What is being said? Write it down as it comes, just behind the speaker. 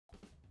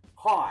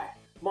Hi,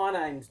 my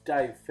name's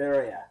Dave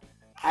Ferrier,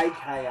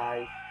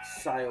 aka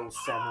Sales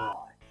Samurai.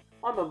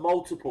 I'm a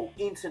multiple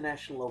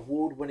international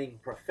award-winning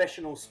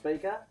professional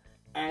speaker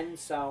and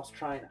sales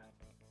trainer.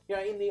 You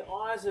know, in the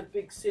eyes of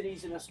big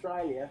cities in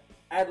Australia,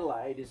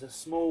 Adelaide is a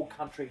small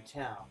country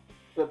town,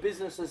 but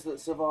businesses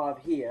that survive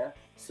here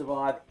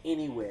survive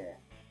anywhere.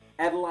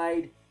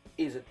 Adelaide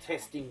is a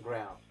testing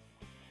ground.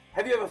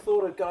 Have you ever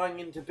thought of going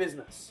into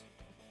business?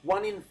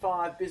 1 in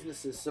 5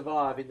 businesses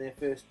survive in their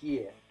first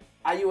year.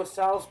 Are you a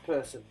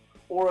salesperson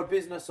or a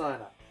business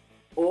owner?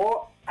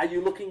 Or are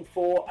you looking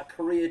for a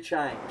career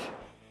change?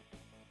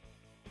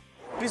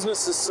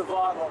 Businesses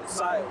survive on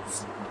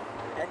sales,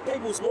 and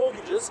people's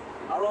mortgages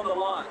are on the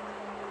line.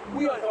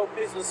 We don't help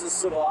businesses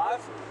survive,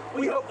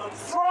 we help them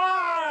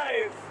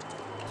thrive!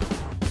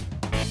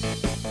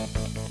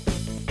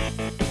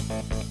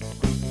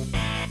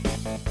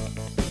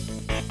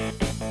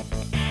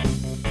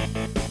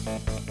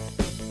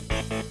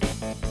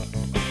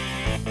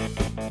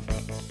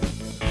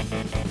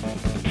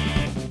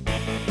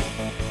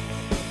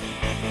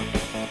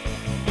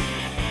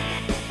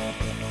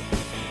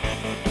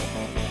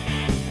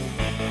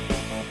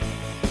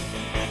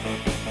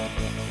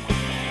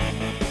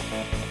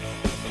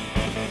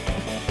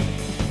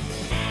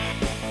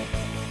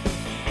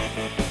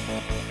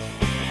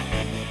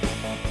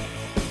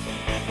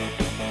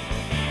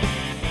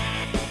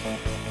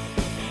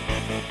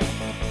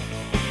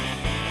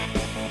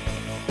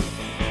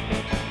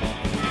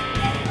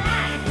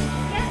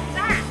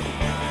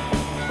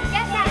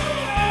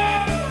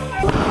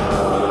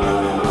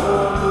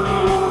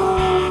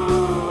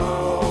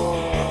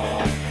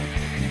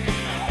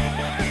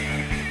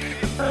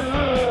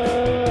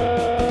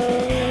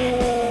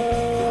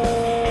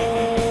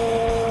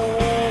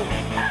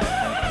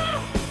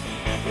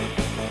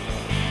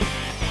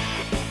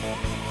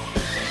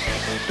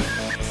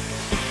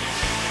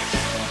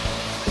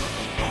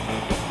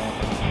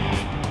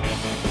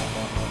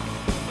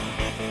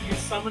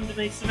 Summoned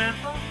me,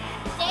 Samantha?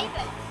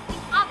 David, we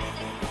have a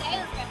sexy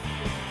sales rescue.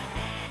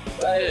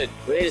 David,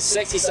 we need a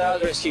sexy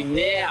sales rescue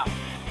now.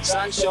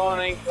 Sun's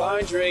shining,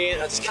 phone's ringing,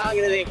 I just can't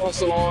get anything across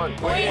the line.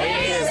 We need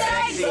a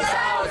sexy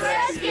sales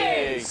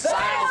rescue!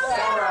 Sales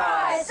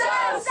Samurai!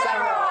 Sales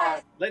Samurai!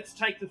 Let's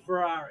take the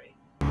Ferrari.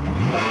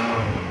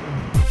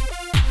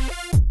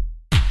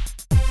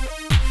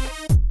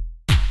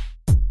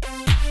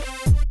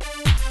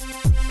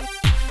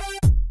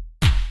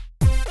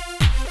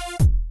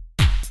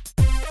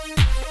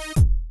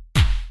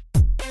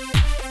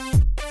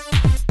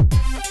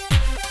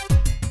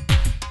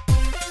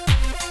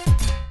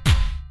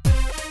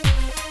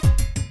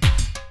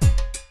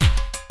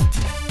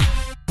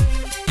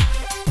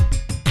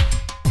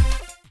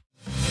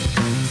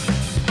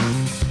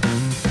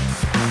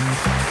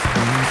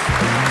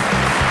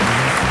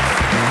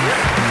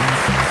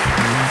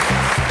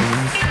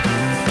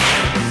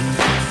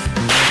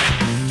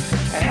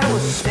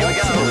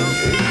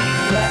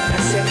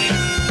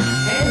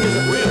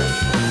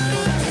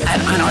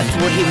 And I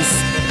thought he was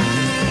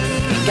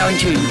going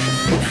to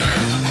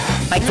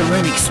make the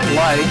room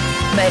explode.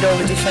 Made all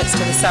the difference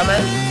to the summit,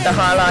 the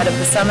highlight of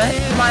the summit.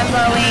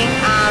 Mind-blowing,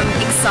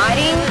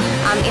 exciting,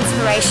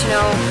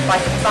 inspirational,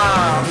 by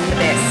far the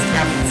best,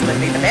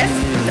 absolutely the best.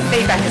 The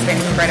feedback has been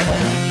incredible.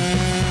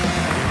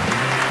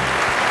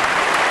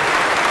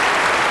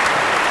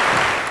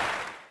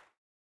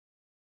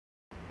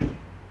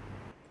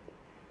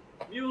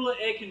 Mueller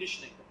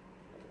Air-conditioning.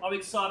 I'm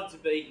excited to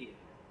be here.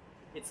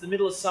 It's the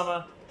middle of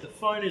summer, the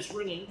phone is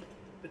ringing,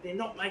 but they're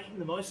not making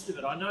the most of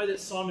it. I know that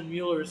Simon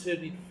Mueller has heard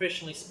me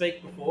professionally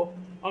speak before.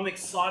 I'm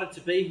excited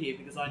to be here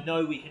because I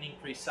know we can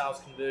increase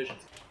sales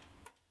conversions.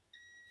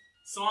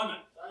 Simon,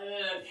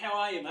 how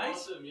are you, mate?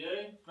 Awesome,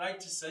 you? Great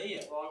to see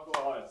you.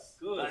 Likewise.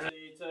 Good. Nice to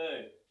see you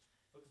too.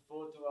 Looking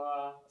forward to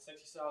a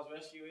sexy sales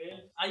rescue here.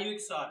 Are you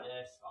excited?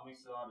 Yes, I'm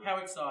excited. How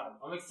excited?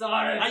 I'm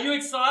excited! Are you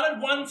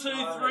excited? 1,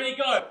 2, 3,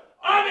 go!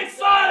 I'm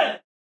excited!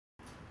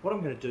 What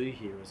I'm going to do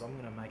here is I'm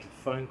going to make a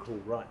phone call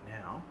right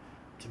now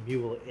to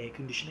Muller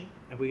Air-conditioning,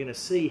 and we're going to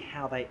see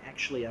how they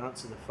actually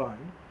answer the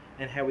phone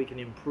and how we can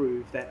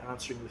improve that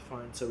answering the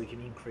phone so we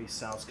can increase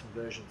sales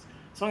conversions.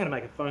 So I'm going to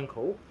make a phone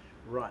call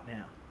right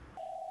now.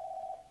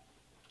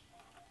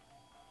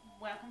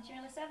 Welcome to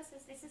Mueller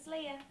Services, this is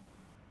Leah.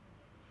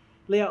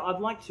 Leah, I'd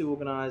like to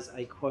organise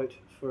a quote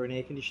for an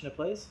air conditioner,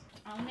 please.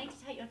 I'll need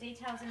to take your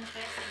details in the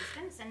first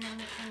instance and then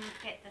we can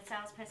get the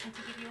salesperson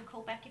to give you a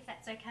call back if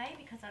that's okay,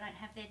 because I don't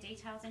have their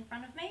details in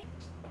front of me.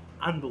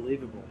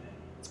 Unbelievable.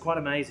 It's quite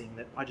amazing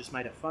that I just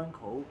made a phone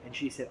call and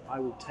she said I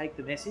will take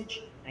the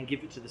message and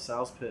give it to the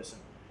salesperson.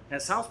 Now,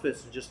 the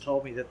salesperson just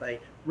told me that they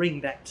ring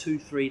back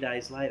 2-3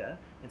 days later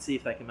and see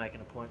if they can make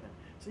an appointment.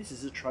 So this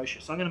is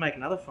atrocious. So I'm going to make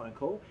another phone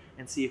call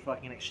and see if I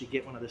can actually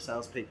get one of the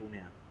salespeople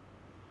now.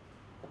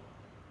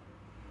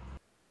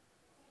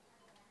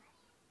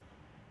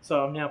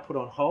 So I'm now put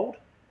on hold.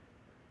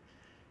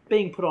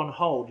 Being put on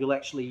hold, you'll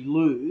actually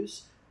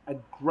lose a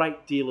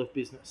great deal of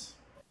business.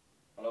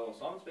 Hello,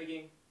 Simon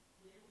speaking.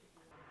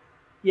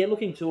 Yeah,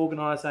 looking to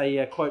organise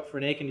a quote for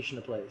an air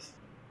conditioner, please.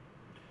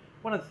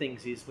 One of the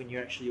things is when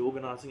you're actually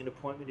organising an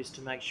appointment is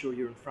to make sure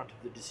you're in front of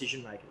the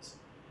decision makers,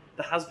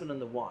 the husband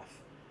and the wife.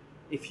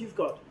 If you've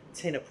got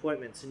 10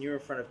 appointments and you're in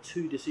front of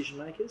 2 decision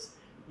makers,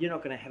 you're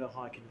not going to have a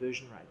high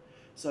conversion rate.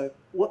 So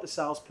what the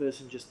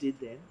salesperson just did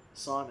then,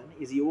 Simon,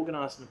 is he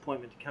organised an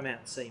appointment to come out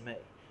and see me.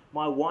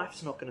 My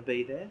wife's not going to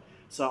be there,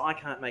 so I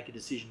can't make a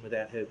decision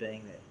without her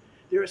being there.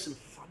 There are some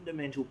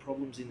fundamental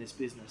problems in this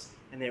business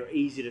and they're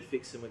easy to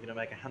fix and we're going to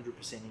make a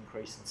 100%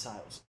 increase in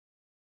sales.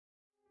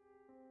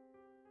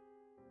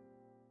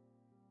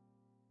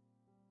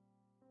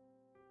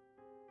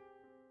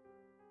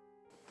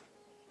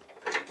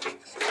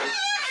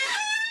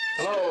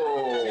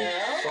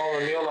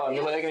 Hello.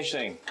 Mueller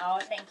Air-conditioning. Oh,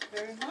 thank you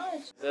very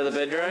much. They're the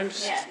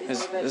bedrooms?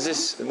 Yeah. Is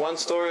this 1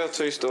 story or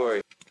 2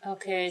 story?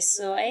 Okay,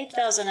 so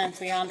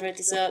 8,300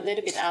 is a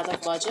little bit out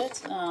of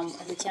budget.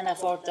 We can't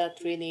afford that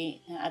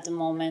really at the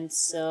moment.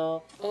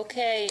 So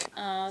okay,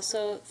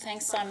 so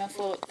thanks Simon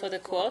for the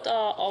quote.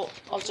 I'll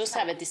just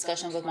have a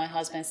discussion with my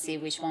husband, see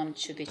which one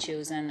should be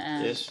chosen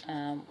and Yes.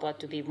 what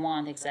do we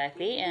want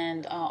exactly,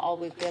 and I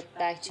will get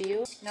back to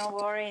you. No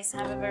worries.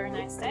 Have a very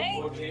nice day.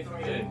 Forward to hear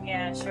from you.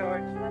 Yeah, sure.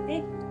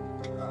 Lovely.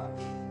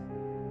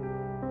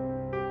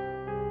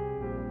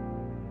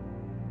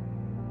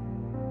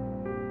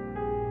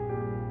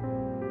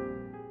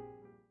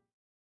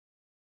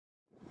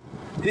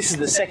 This is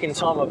the second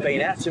time I've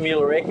been out to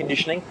Mueller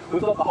Air-conditioning.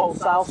 We've got the whole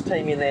sales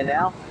team in there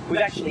now. We've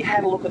actually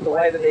had a look at the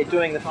way that they're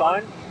doing the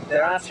phone.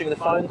 They're answering the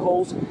phone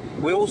calls.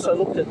 We also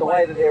looked at the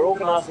way that they're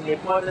organising the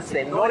appointments.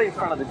 They're not in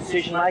front of the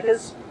decision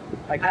makers.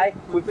 Okay,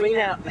 we've been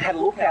out and had a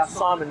look how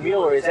Simon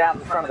Mueller is out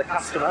in front of the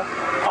customer.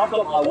 I've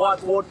got my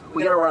whiteboard.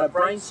 We're going to run a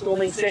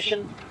brainstorming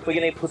session. We're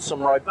going to put some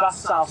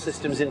robust sales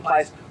systems in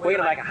place. We're going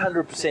to make a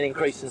 100%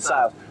 increase in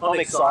sales. I'm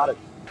excited.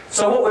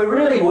 So what we're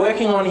really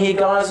working on here,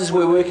 guys, is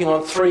we're working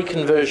on 3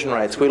 conversion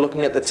rates. We're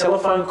looking at the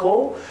telephone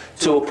call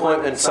to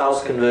appointment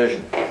sales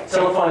conversion.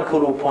 Telephone call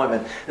to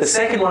appointment. The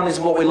second one is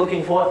what we're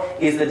looking for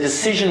is the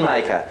decision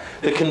maker.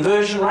 The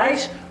conversion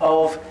rate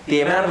of the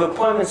amount of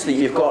appointments that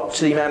you've got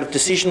to the amount of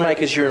decision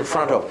makers you're in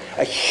front of.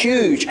 A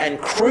huge and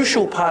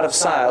crucial part of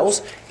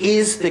sales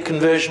is the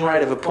conversion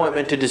rate of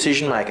appointment to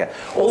decision maker.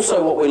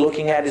 Also what we're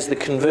looking at is the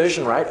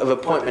conversion rate of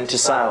appointment to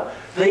sale.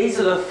 These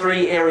are the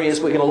 3 areas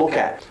we're going to look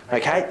at.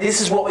 Okay,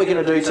 this is what we're going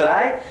to do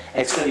today.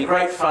 It's going to be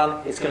great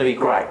fun. It's going to be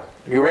great.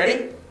 You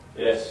ready?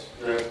 Yes.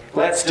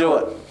 Let's do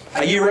it.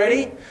 Are you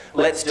ready?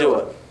 Let's do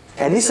it.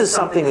 And this is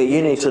something that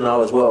you need to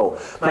know as well.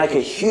 Make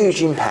a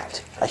huge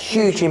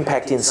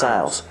impact in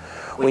sales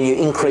when you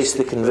increase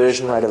the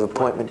conversion rate of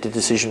appointment to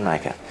decision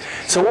maker.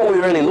 So what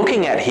we're really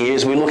looking at here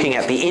is we're looking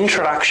at the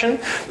introduction,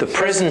 the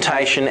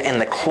presentation and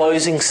the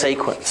closing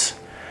sequence.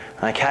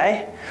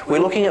 Okay? We're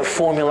looking at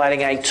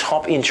formulating a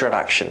top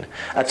introduction,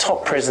 a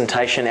top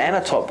presentation and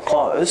a top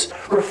close,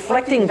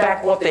 reflecting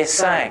back what they're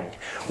saying.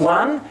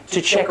 1,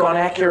 to check on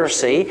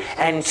accuracy,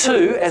 and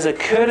 2, as a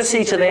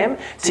courtesy to them,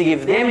 to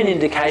give them an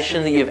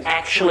indication that you've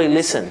actually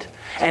listened.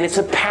 And it's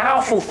a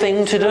powerful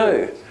thing to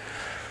do.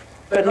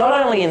 But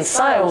not only in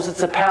sales,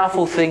 it's a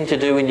powerful thing to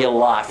do in your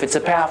life. It's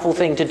a powerful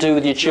thing to do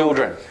with your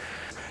children.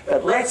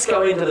 But let's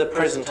go into the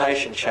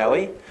presentation, shall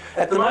we?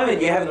 At the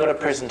moment, you haven't got a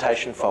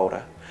presentation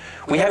folder.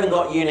 We haven't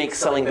got unique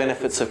selling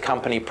benefits of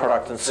company,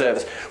 product and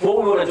service.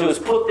 What we want to do is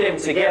put them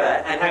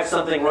together and have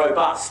something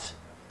robust.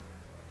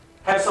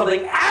 Have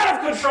something out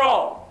of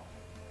control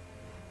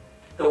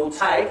that will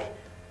take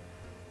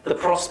the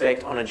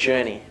prospect on a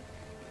journey.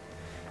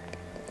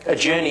 A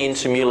journey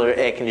into Mueller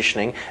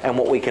Air-conditioning and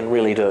what we can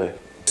really do.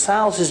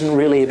 Sales isn't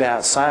really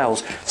about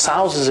sales.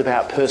 Sales is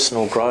about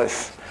personal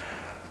growth.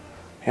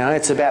 You know,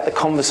 it's about the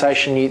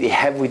conversation you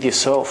have with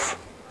yourself.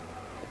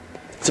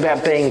 It's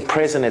about being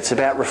present, it's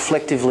about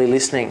reflectively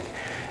listening,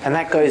 and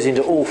that goes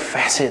into all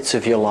facets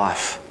of your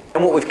life.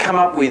 And what we've come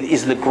up with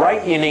is the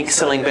great unique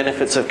selling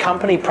benefits of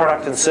company,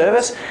 product and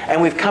service,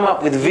 and we've come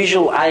up with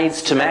visual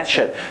aids to match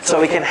it,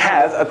 so we can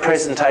have a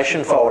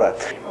presentation folder.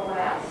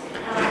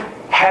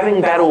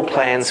 Having battle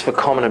plans for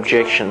common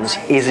objections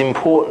is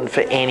important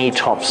for any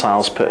top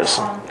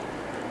salesperson.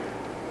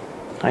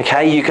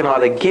 Okay, you can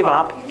either give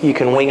up, you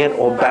can wing it,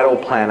 or battle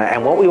plan it.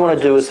 And what we want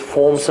to do is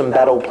form some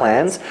battle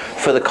plans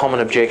for the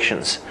common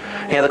objections.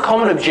 Now, the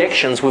common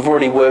objections we've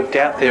already worked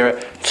out, there are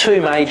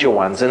 2 major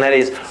ones, and that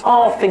is,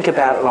 oh, I'll think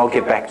about it and I'll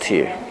get back to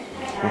you.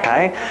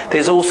 Okay?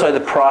 There's also the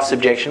price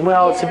objection.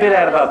 Well, it's a bit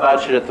out of our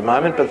budget at the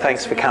moment, but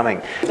thanks for coming.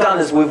 What we've done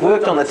is we've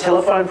worked on the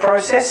telephone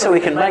process so we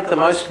can make the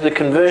most of the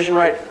conversion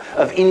rate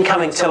of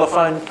incoming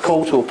telephone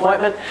call to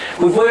appointment.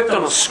 We've worked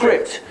on a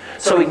script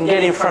so we can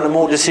get in front of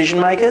more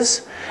decision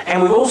makers.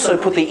 And we've also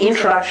put the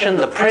introduction,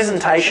 the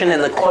presentation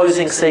and the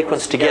closing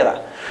sequence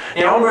together.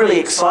 Now, I'm really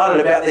excited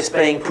about this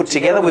being put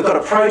together. We've got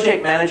a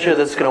project manager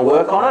that's going to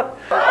work on it.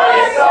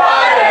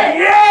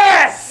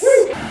 Yes!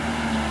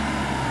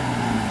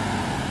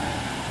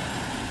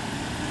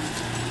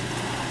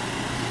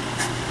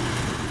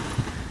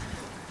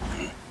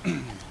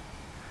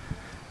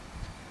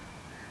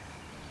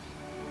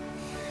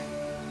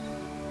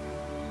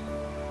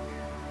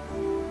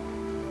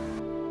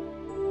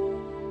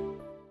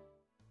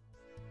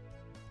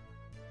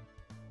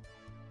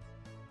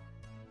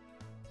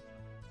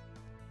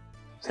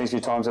 Thanks for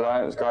your time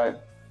today. It was great.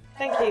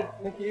 Thank you.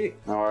 Thank you.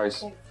 No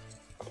worries.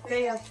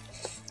 See ya.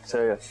 See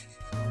ya.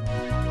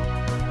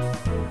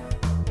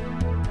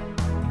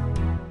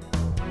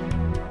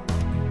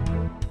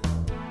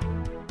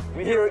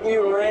 We're here at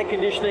Muller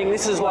Air-conditioning.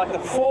 This is like the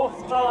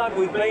 4th time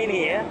we've been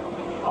here.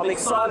 I'm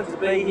excited to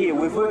be here.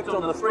 We've worked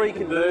on the 3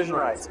 conversion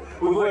rates.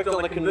 We've worked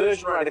on the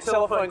conversion rate of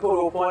telephone call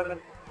to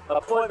appointment,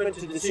 appointment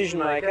to decision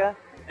maker,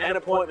 and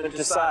appointment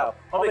to sale.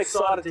 I'm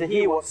excited to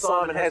hear what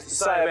Simon has to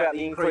say about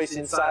the increase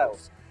in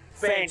sales.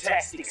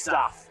 Fantastic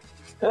stuff.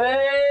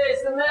 Hey,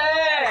 it's the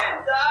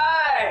man!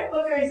 Dave!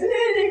 Look who's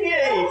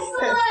here,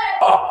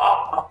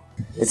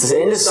 It's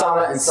the end of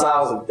summer and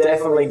sales have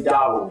definitely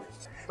doubled.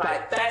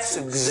 Mate, that's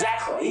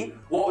exactly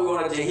what we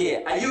wanted to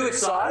hear. Are you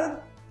excited?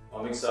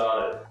 I'm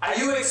excited. Are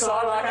you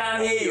excited? I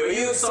can't hear you. Are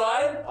you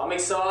excited? I'm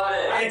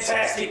excited.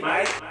 Fantastic,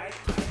 mate.